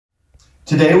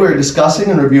Today we're discussing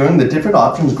and reviewing the different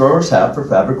options growers have for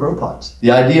fabric grow pots.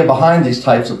 The idea behind these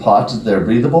types of pots is they're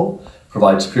breathable,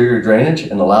 provide superior drainage,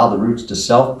 and allow the roots to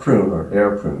self-prune or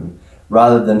air prune,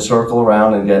 rather than circle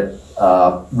around and get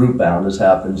root bound as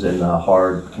happens in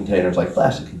hard containers like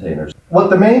plastic containers. What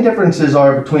the main differences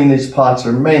are between these pots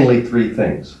are mainly three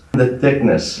things: the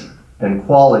thickness and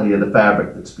quality of the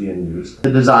fabric that's being used,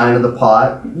 the design of the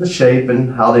pot, the shape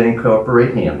and how they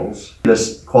incorporate handles,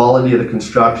 the quality of the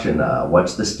construction,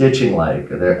 what's the stitching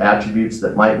like, are there attributes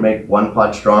that might make one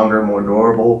pot stronger, more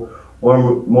durable,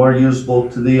 or more usable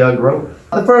to the grower.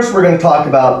 The first we're going to talk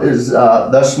about is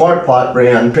the Smart Pot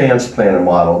brand transplanter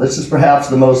model. This is perhaps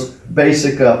the most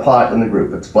basic pot in the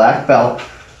group. It's black felt,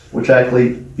 which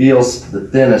actually feels the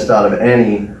thinnest out of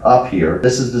any up here.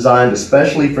 This is designed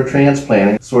especially for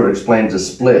transplanting. It sort of explains the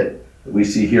split that we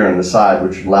see here on the side,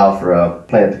 which allow for a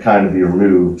plant to kind of be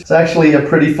removed. It's actually a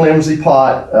pretty flimsy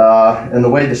pot, and the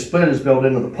way the split is built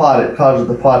into the pot, it causes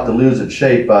the pot to lose its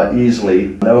shape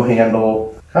easily. No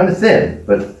handle, kind of thin,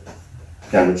 but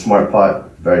again, with Smart Pot,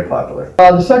 very popular.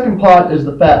 The second pot is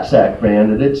the Phat Sack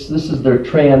brand, and this is their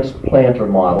transplanter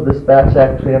model. This Phat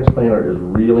Sack Transplanter is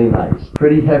really nice.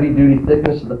 Pretty heavy duty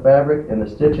thickness of the fabric, and the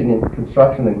stitching and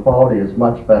construction and quality is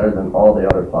much better than all the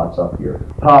other pots up here.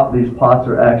 Top, these pots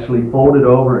are actually folded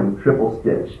over and triple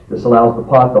stitched. This allows the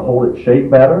pot to hold its shape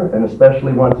better, and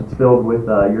especially once it's filled with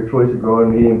your choice of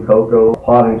growing medium cocoa,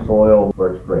 potting soil,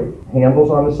 works great. Handles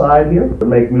on the side here to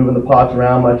make moving the pots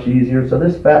around much easier, so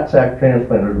this Phat Sack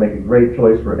Transplanter would make a great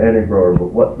choice for any grower, but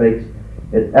what makes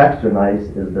it extra nice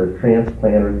is their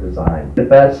transplanter design. The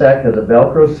Phat Sack has a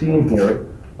velcro seam here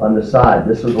on the side.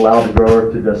 This would allow the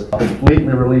grower to just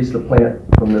completely release the plant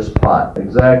from this pot.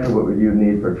 Exactly what you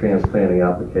need for transplanting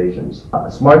applications. A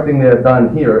smart thing they have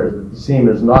done here is that the seam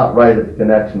is not right at the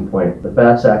connection point. The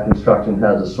Phat Sack construction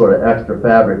has a sort of extra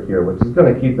fabric here, which is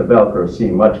going to keep the velcro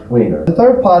seam much cleaner. The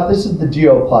third pot, this is the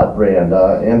Geopot brand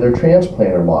and their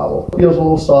transplanter model. It feels a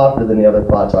little softer than the other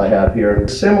pots I have here.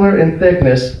 Similar in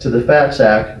thickness to the Phat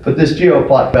Sack, but this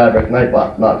Geopot fabric might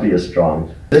not be as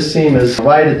strong. This seam is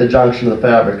right at the junction of the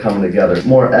fabric coming together.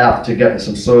 More apt to getting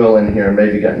some soil in here and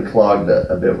maybe getting clogged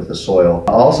a bit with the soil.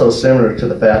 Also similar to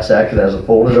the Phat Sack, it has a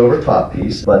folded over top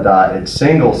piece, but it's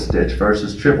single stitch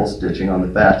versus triple stitching on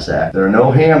the Phat Sack. There are no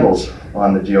handles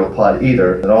on the Geopot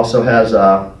either. It also has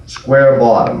a square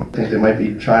bottom. I think they might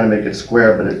be trying to make it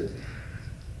square, but it's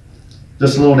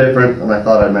just a little different, and I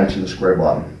thought I'd mention the square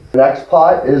bottom. The next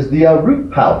pot is the root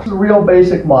pouch. It's a real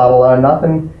basic model,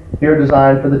 nothing here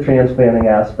designed for the transplanting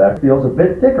aspect. Feels a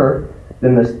bit thicker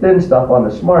than this thin stuff on the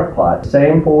Smart Pot.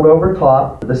 Same fold over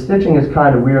top. The stitching is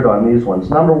kind of weird on these ones.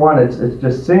 Number one, it's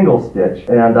just single stitch,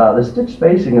 and the stitch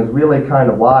spacing is really kind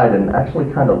of wide and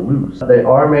actually kind of loose. They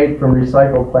are made from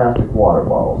recycled plastic water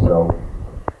bottles, so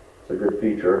it's a good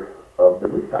feature of the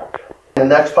root pouch. The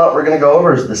next pot we're going to go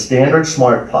over is the standard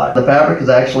Smart Pot. The fabric is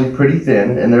actually pretty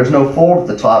thin, and there's no fold at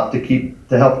the top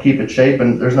to help keep its shape,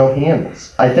 and there's no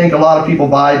handles. I think a lot of people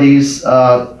buy these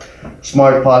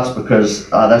Smart Pots because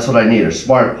that's what I need, a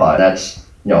Smart Pot. That's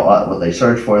what they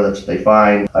search for, that's what they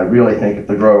find. I really think if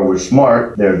the grower was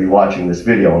smart, they would be watching this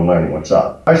video and learning what's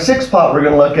up. Our sixth pot we're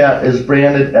going to look at is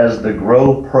branded as the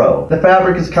Gro Pro. The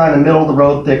fabric is kind of middle of the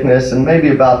road thickness and maybe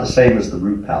about the same as the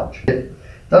root pouch. It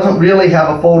doesn't really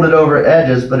have a folded over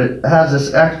edges, but it has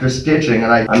this extra stitching,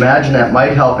 and I imagine that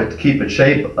might help it to keep its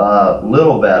shape a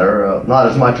little better, not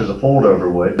as much as a fold over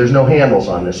would. There's no handles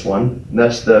on this one, and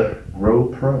that's the Gro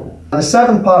Pro. The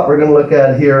seventh pot we're going to look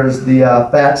at here is the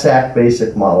Phat Sack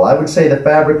basic model. I would say the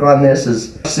fabric on this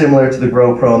is similar to the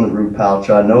Gro Pro and the root pouch.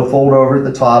 No fold over at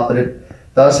the top, but it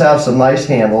does have some nice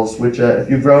handles, which if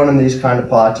you've grown in these kind of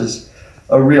pots is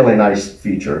a really nice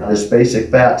feature. This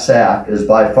basic Phat Sack is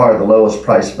by far the lowest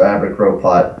priced fabric grow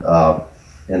pot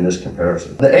in this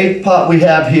comparison. The eighth pot we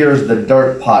have here is the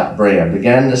Dirt Pot brand.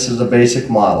 Again, this is a basic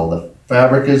model. The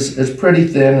fabric is pretty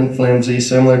thin and flimsy,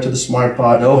 similar to the Smart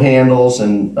Pot. No handles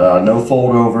and no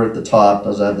fold over at the top.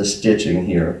 Does have the stitching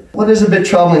here. What is a bit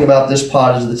troubling about this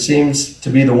pot is it seems to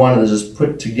be the one that is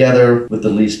put together with the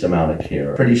least amount of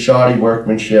care. Pretty shoddy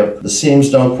workmanship. The seams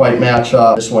don't quite match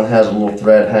up. This one has a little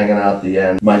thread hanging out the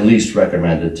end. My least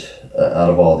recommended out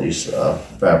of all these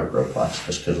fabric grow pots,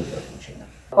 just because of workmanship.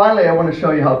 Finally, I want to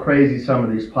show you how crazy some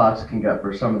of these pots can get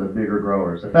for some of the bigger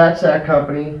growers. The Phat Sack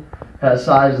company has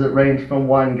sizes that range from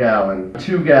 1 gallon,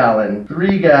 2 gallon,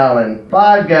 3 gallon,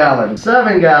 5 gallon,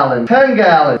 7 gallon, 10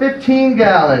 gallon, 15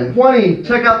 gallon, 20.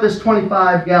 Check out this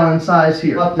 25 gallon size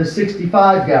here, up to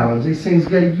 65 gallons. These things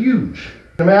get huge.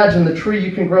 Imagine the tree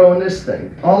you can grow in this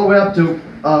thing. All the way up to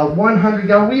 100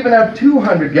 gallon. We even have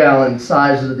 200 gallon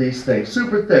sizes of these things.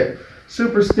 Super thick,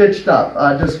 super stitched up,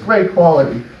 just great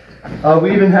quality.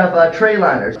 We even have tray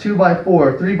liners, 2x4,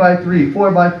 3x3,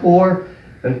 4x4,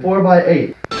 and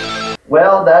 4x8.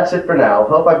 Well, that's it for now.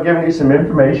 Hope I've given you some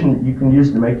information that you can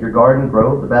use to make your garden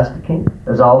grow the best it can.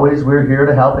 As always, we're here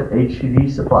to help at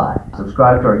HTG Supply.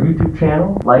 Subscribe to our YouTube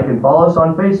channel, like and follow us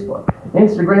on Facebook,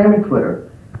 Instagram, and Twitter.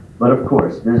 But of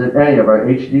course, visit any of our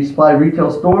HTG Supply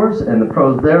retail stores and the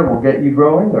pros there will get you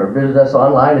growing, or visit us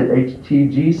online at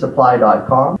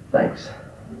htgsupply.com. Thanks.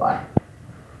 Bye.